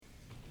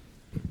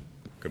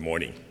Good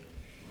morning.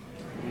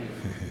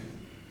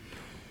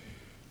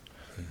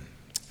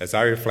 As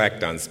I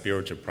reflect on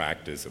spiritual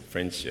practice of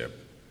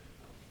friendship,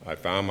 I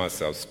found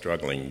myself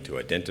struggling to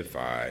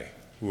identify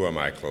who are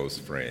my close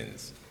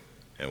friends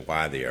and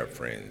why they are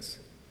friends.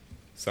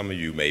 Some of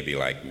you may be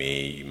like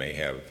me.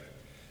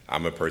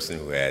 I'm a person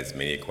who has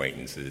many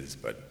acquaintances,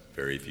 but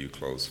very few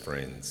close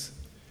friends.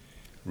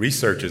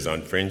 Researchers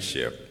on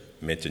friendship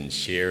mention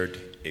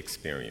shared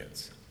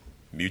experience,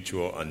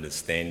 mutual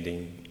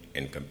understanding,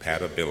 and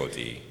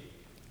compatibility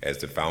as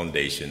the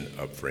foundation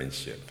of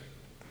friendship.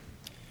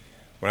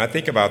 When I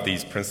think about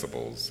these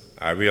principles,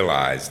 I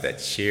realize that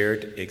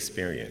shared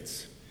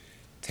experience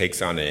takes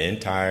on an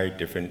entire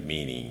different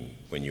meaning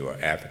when you are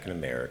African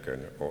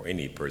American or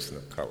any person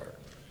of color.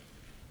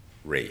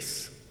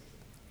 Race.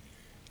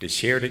 The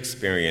shared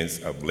experience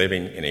of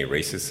living in a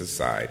racist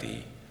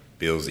society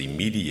builds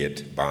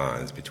immediate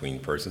bonds between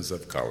persons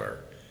of color,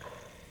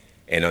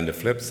 and on the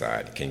flip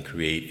side, can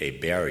create a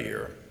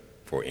barrier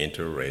for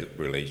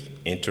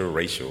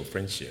interracial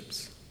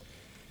friendships.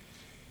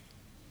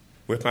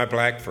 With my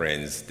black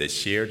friends, the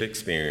shared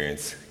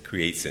experience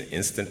creates an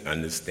instant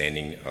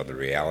understanding of the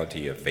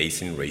reality of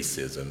facing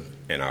racism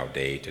in our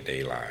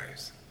day-to-day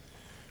lives.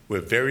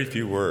 With very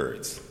few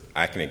words,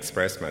 I can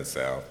express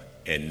myself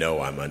and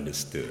know I'm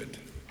understood.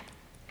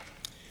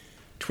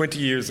 20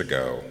 years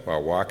ago,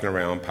 while walking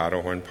around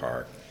Powderhorn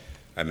Park,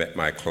 I met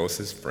my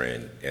closest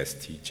friend,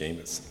 S.T.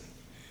 Jameson.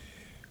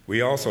 We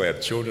also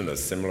have children of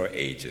similar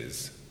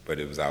ages, but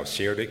it was our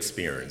shared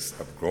experience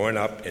of growing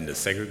up in the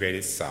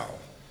segregated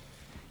South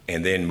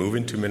and then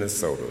moving to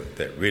Minnesota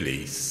that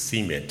really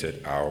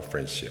cemented our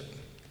friendship.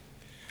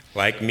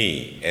 Like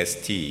me,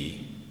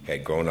 S.T.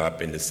 had grown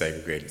up in the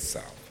segregated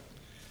South.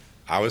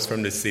 I was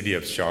from the city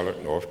of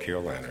Charlotte, North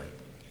Carolina,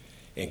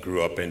 and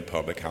grew up in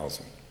public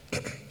housing.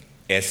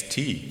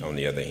 S.T., on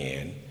the other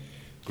hand,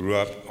 grew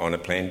up on a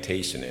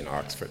plantation in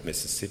Oxford,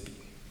 Mississippi.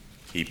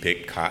 He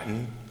picked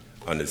cotton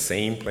on the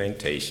same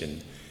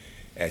plantation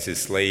as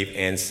his slave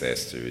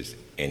ancestors,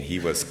 and he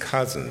was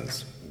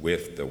cousins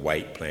with the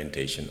white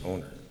plantation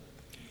owner.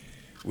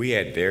 We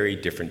had very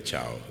different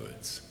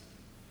childhoods,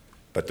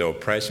 but the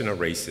oppression of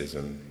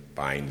racism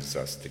binds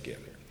us together.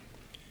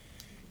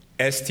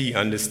 S.T.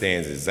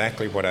 understands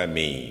exactly what I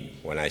mean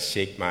when I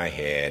shake my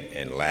head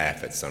and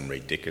laugh at some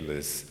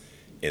ridiculous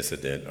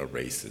incident of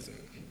racism.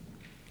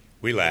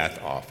 We laugh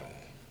often,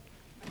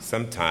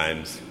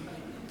 sometimes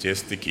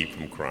just to keep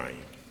from crying.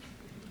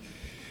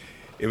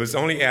 It was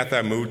only after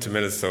I moved to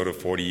Minnesota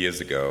 40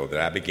 years ago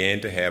that I began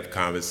to have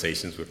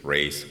conversations with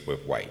race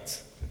with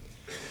whites.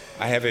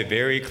 I have a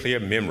very clear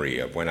memory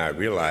of when I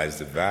realized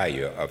the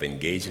value of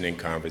engaging in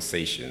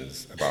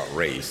conversations about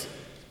race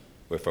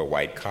with a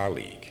white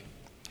colleague.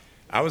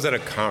 I was at a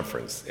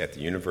conference at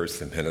the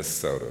University of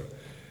Minnesota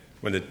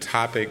when the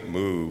topic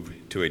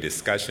moved to a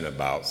discussion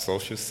about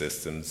social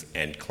systems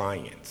and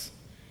clients.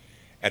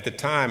 At the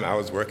time, I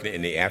was working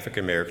in the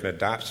African American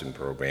adoption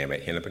program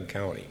at Hennepin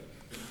County,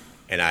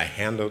 and I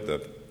handled the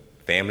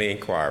family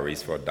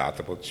inquiries for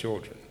adoptable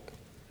children.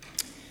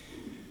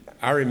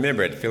 I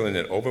remembered feeling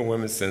an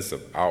overwhelming sense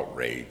of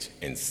outrage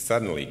and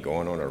suddenly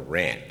going on a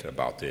rant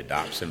about the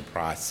adoption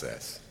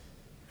process.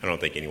 I don't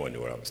think anyone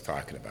knew what I was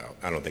talking about.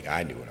 I don't think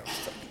I knew what I was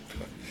talking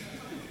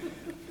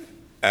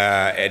about.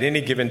 At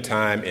any given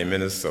time in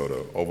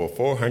Minnesota, over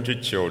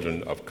 400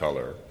 children of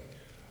color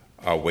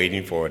are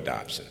waiting for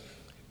adoption.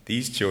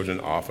 These children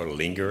often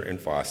linger in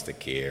foster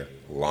care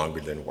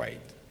longer than white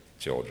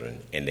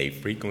children, and they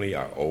frequently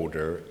are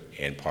older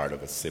and part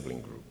of a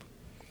sibling group.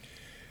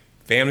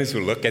 Families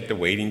will look at the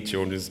waiting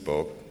children's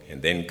book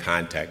and then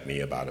contact me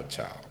about a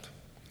child.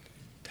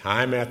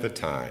 Time after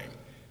time,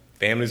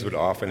 families would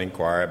often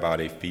inquire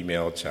about a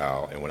female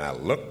child, and when I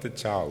looked the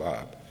child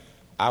up,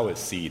 I would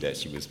see that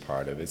she was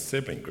part of a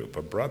sibling group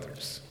of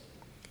brothers.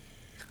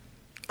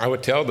 I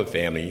would tell the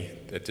family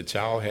that the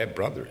child had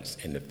brothers,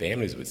 and the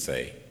families would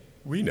say,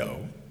 "We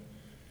know.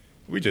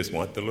 We just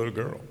want the little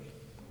girl.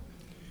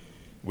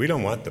 We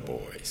don't want the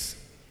boys."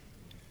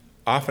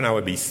 Often I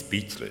would be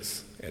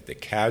speechless at the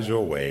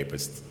casual way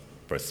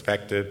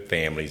prospective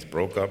families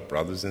broke up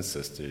brothers and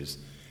sisters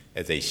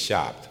as they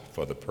shopped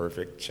for the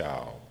perfect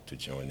child to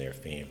join their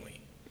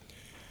family.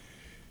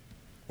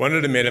 One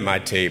of the men at my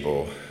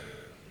table,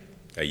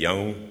 a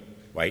young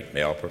white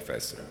male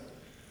professor,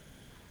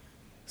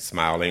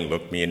 smiling,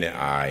 looked me in the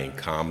eye and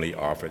calmly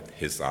offered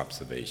his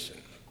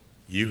observation.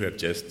 "You have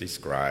just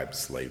described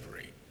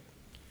slavery,"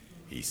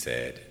 he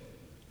said.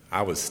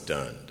 I was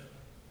stunned.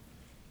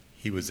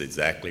 He was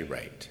exactly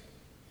right.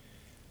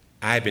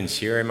 I had been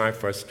sharing my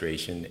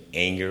frustration,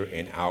 anger,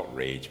 and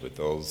outrage with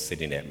those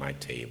sitting at my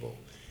table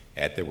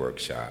at the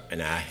workshop,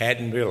 and I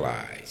hadn't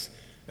realized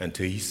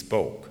until he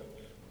spoke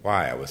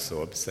why I was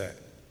so upset.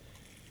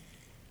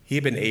 He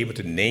had been able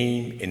to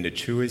name in the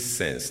truest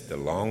sense the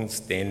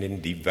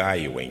long-standing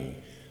devaluing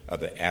of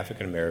the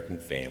African American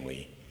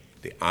family,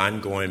 the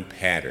ongoing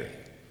pattern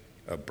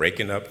of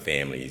breaking up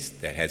families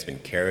that has been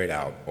carried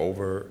out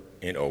over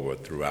and over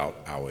throughout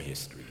our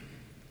history.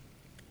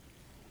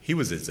 He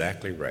was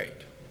exactly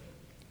right.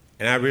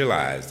 and I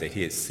realized that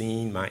he had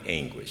seen my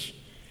anguish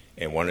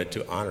and wanted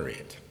to honor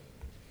it.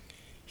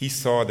 He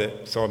saw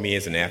me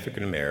as an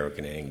African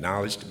American and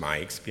acknowledged my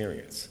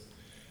experience.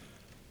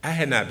 I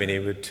had not been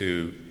able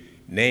to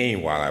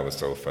name why I was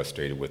so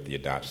frustrated with the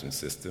adoption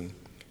system,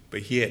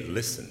 but he had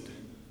listened,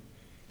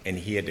 and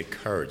he had the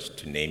courage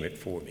to name it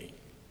for me.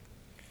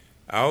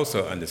 I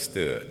also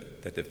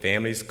understood that the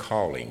family's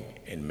calling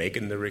and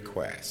making the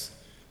request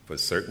for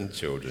certain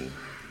children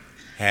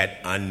had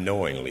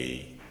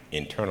unknowingly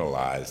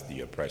internalized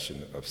the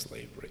oppression of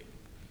slavery.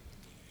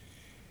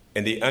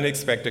 In the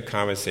unexpected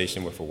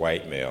conversation with a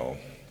white male,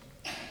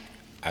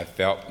 I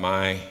felt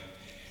my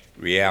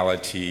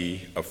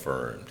reality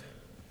affirmed.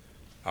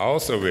 I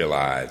also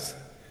realized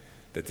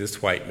that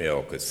this white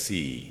male could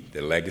see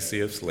the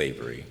legacy of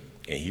slavery,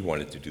 and he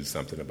wanted to do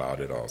something about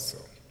it also.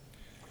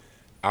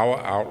 Our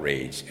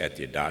outrage at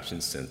the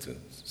adoption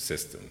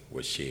system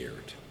was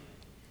shared.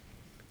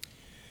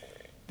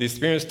 The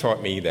experience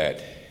taught me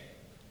that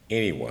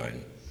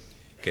anyone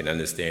can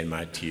understand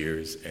my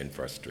tears and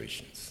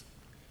frustrations,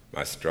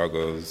 my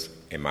struggles,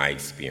 and my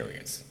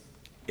experience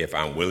if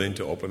I'm willing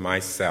to open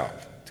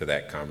myself to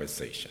that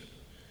conversation.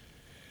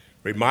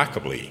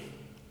 Remarkably,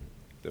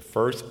 the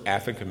first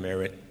African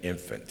American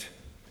infant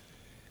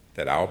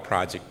that our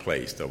project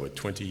placed over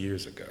 20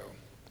 years ago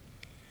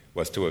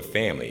was to a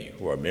family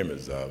who are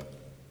members of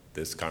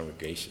this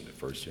congregation, the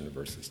First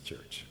Universalist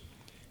Church,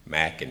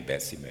 Mac and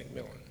Betsy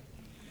McMillan.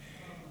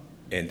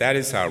 And that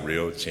is how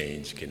real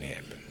change can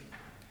happen.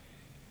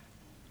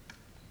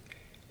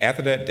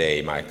 After that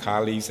day, my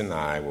colleagues and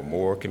I were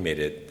more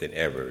committed than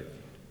ever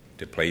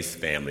to place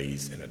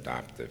families in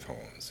adoptive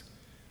homes.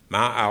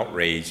 My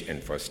outrage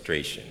and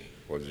frustration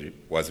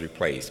was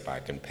replaced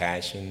by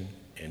compassion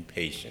and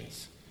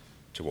patience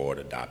toward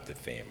adopted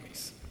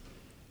families.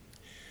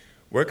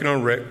 Working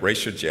on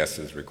racial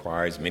justice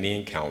requires many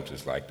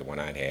encounters like the one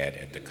I had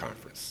at the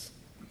conference.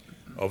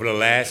 Over the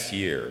last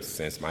year,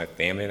 since my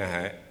family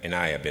and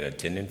I have been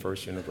attending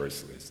First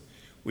Universalist,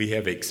 we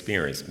have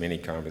experienced many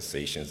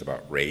conversations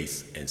about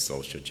race and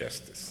social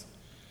justice.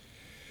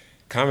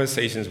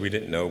 Conversations we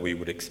didn't know we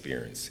would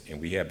experience, and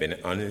we have been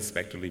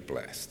unexpectedly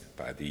blessed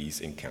by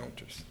these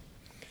encounters.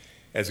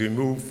 As we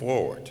move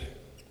forward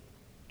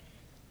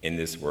in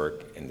this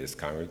work in this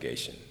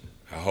congregation,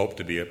 I hope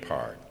to be a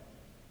part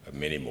of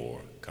many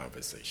more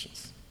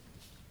conversations.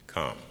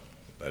 Come,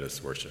 let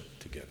us worship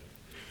together.